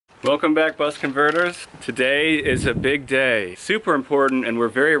Welcome back, bus converters. Today is a big day. Super important, and we're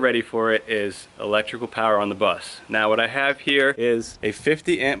very ready for it, is electrical power on the bus. Now what I have here is a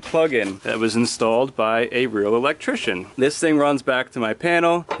 50 amp plug-in that was installed by a real electrician. This thing runs back to my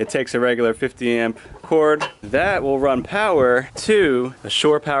panel. It takes a regular 50 amp cord. That will run power to a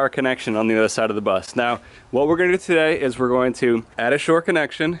shore power connection on the other side of the bus. Now what we're going to do today is we're going to add a shore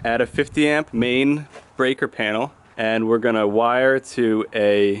connection, add a 50 amp main breaker panel, and we're gonna wire to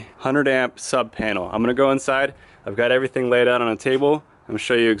a 100 amp sub panel. I'm gonna go inside. I've got everything laid out on a table. I'm gonna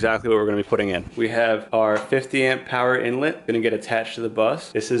show you exactly what we're gonna be putting in. We have our 50 amp power inlet gonna get attached to the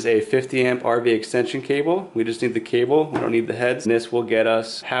bus. This is a 50 amp RV extension cable. We just need the cable, we don't need the heads. And this will get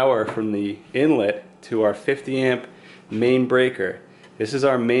us power from the inlet to our 50 amp main breaker. This is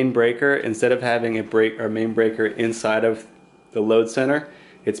our main breaker. Instead of having our main breaker inside of the load center,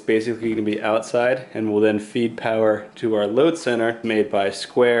 it's basically going to be outside and will then feed power to our load center made by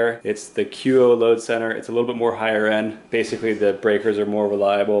Square. It's the QO load center. It's a little bit more higher end. Basically the breakers are more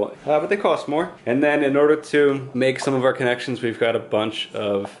reliable, but they cost more. And then in order to make some of our connections, we've got a bunch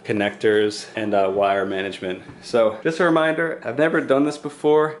of connectors and wire management. So just a reminder, I've never done this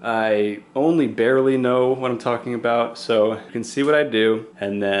before. I only barely know what I'm talking about. So you can see what I do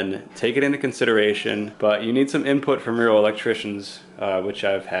and then take it into consideration, but you need some input from real electricians, which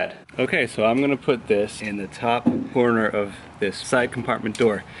I've had. Okay, so I'm gonna put this in the top corner of this side compartment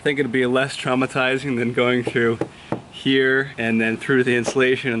door. I think it'll be less traumatizing than going through here and then through the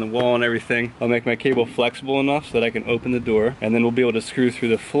insulation and the wall and everything. I'll make my cable flexible enough so that I can open the door, and then we'll be able to screw through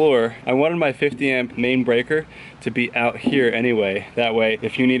the floor. I wanted my 50 amp main breaker to be out here anyway. That way,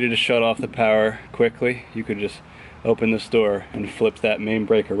 if you needed to shut off the power quickly, you could just open this door and flip that main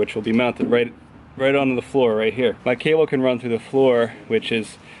breaker, which will be mounted right onto the floor right here. My cable can run through the floor, which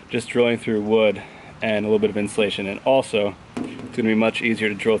is just drilling through wood and a little bit of insulation, and also it's going to be much easier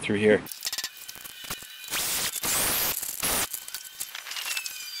to drill through here.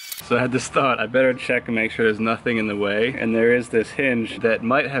 So I had this thought, I better check and make sure there's nothing in the way, and there is this hinge that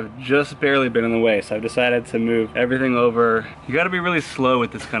might have just barely been in the way, so I've decided to move everything over. You gotta be really slow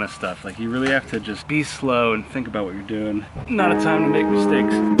with this kind of stuff. Like, you really have to just be slow and think about what you're doing. Not a time to make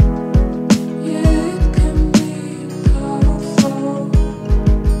mistakes.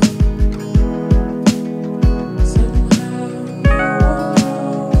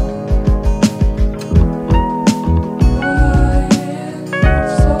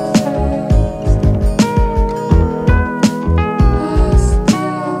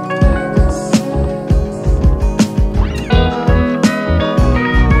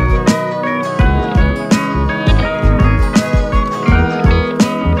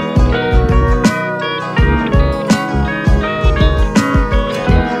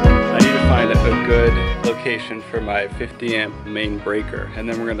 For my 50 amp main breaker, and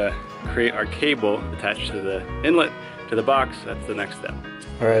then we're gonna create our cable attached to the inlet to the box. That's the next step.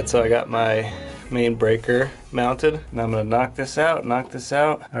 All right, so I got my main breaker mounted, and I'm gonna knock this out.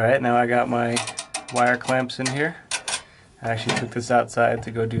 All right, now I got my wire clamps in here. I actually took this outside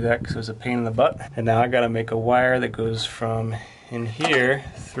to go do that because it was a pain in the butt, and now I gotta make a wire that goes from in here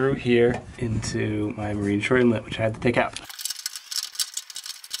through here into my marine shore inlet, which I had to take out.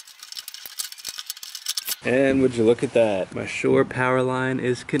 And would you look at that, my shore power line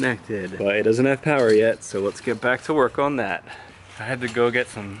is connected, but it doesn't have power yet, so let's get back to work on that. I had to go get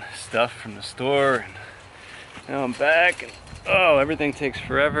some stuff from the store, and now I'm back, and oh, everything takes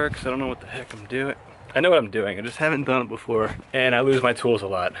forever because I don't know what the heck I'm doing. I know what I'm doing, I just haven't done it before, and I lose my tools a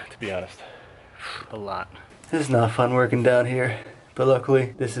lot, to be honest. A lot. This is not fun working down here, but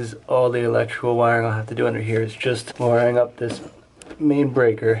luckily this is all the electrical wiring I'll have to do under here. It's just wiring up this main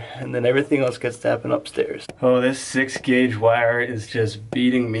breaker, and then everything else gets to happen upstairs. Oh, this 6-gauge wire is just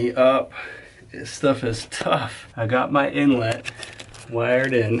beating me up. This stuff is tough. I got my inlet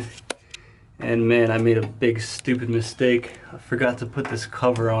wired in, and man, I made a big stupid mistake. I forgot to put this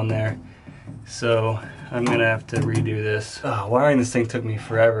cover on there, so I'm gonna have to redo this. Oh, wiring this thing took me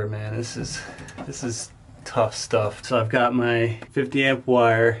forever, man. This is tough stuff. So I've got my 50 amp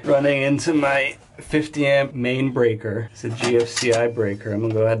wire running into my 50 amp main breaker. It's a GFCI breaker. I'm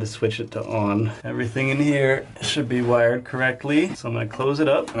gonna go ahead and switch it to on. Everything in here should be wired correctly. So I'm gonna close it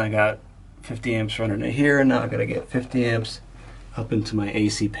up, and I got 50 amps running to here, and now I gotta get 50 amps up into my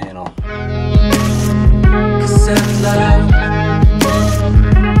AC panel.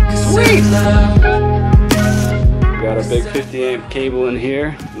 Sweet! got a big 50 amp cable in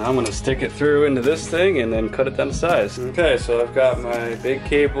here. Now I'm gonna stick it through into this thing and then cut it down to size. Okay, so I've got my big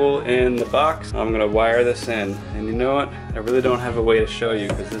cable in the box. I'm gonna wire this in. And you know what? I really don't have a way to show you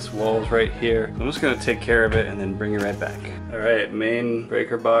because this wall's right here. I'm just gonna take care of it and then bring it right back. All right, main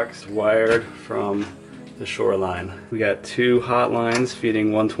breaker box wired from the shoreline. We got 2 hot lines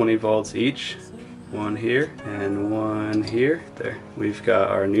feeding 120 volts each. One here and one here. There. We've got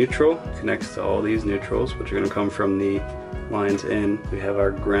our neutral, connects to all these neutrals, which are gonna come from the lines in. We have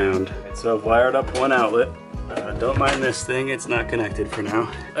our ground. So I've wired up one outlet. Don't mind this thing, it's not connected for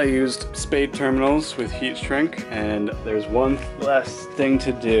now. I used spade terminals with heat shrink, and there's one last thing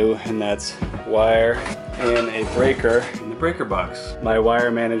to do, and that's wire in a breaker in the breaker box. My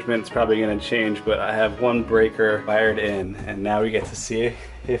wire management is probably gonna change, but I have one breaker wired in, and now we get to see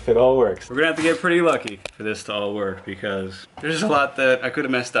if it all works. We're gonna have to get pretty lucky for this to all work because there's a lot that I could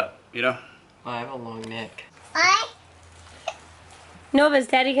have messed up, you know? I have a long neck. Nova, is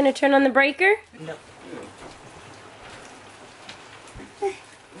Daddy gonna turn on the breaker? No.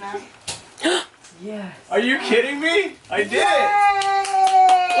 Yes. Are you kidding me? I did it!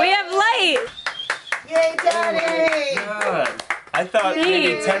 We have light! Yay, Daddy! Oh my God. I thought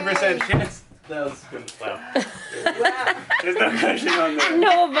maybe 10% chance. That was good. Wow. There's no cushion on there.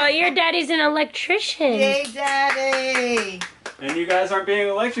 Nova, your daddy's an electrician. Yay, Daddy! And you guys aren't being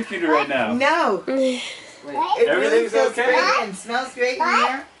electrocuted right now. No. Wait. It really Everything's feels okay? great and smells great in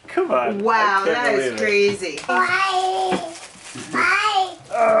here. Come on. Wow, I can't that is believe it. crazy. Oh,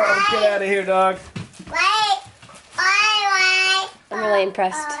 get out of here, dog. I'm really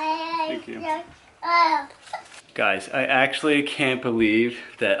impressed. Thank you. Guys, I actually can't believe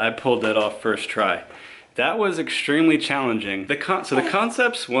that I pulled that off first try. That was extremely challenging. So the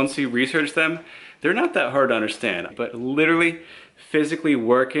concepts, once you research them, they're not that hard to understand. But literally, physically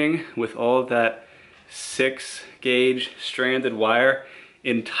working with all of that 6-gauge stranded wire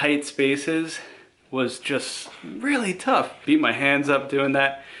in tight spaces was just really tough. Beat my hands up doing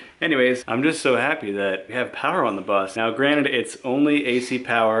that. Anyways, I'm just so happy that we have power on the bus. Now granted, it's only AC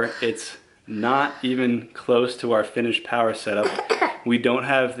power. It's not even close to our finished power setup. We don't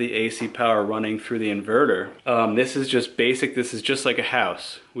have the AC power running through the inverter. This is just basic, this is just like a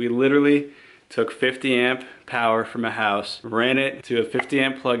house. We literally took 50 amp power from a house, ran it to a 50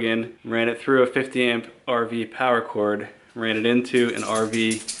 amp plug-in, ran it through a 50 amp RV power cord, ran it into an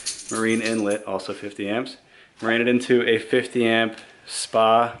RV marine inlet, also 50 amps, ran it into a 50 amp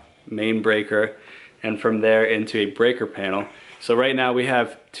spa main breaker, and from there into a breaker panel. So right now we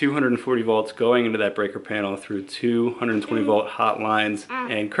have 240 volts going into that breaker panel through 220 volt hot lines,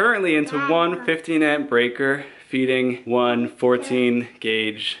 and currently into one 15 amp breaker feeding one 14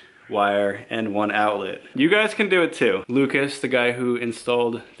 gauge wire and one outlet. You guys can do it too. Lucas, the guy who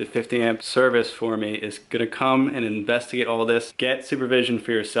installed the 50 amp service for me, is gonna come and investigate all this. Get supervision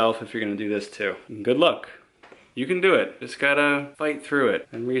for yourself if you're gonna do this too. And good luck. You can do it. Just gotta fight through it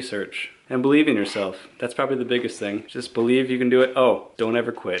and research and believe in yourself. That's probably the biggest thing. Just believe you can do it. Oh, don't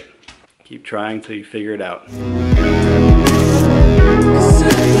ever quit. Keep trying till you figure it out.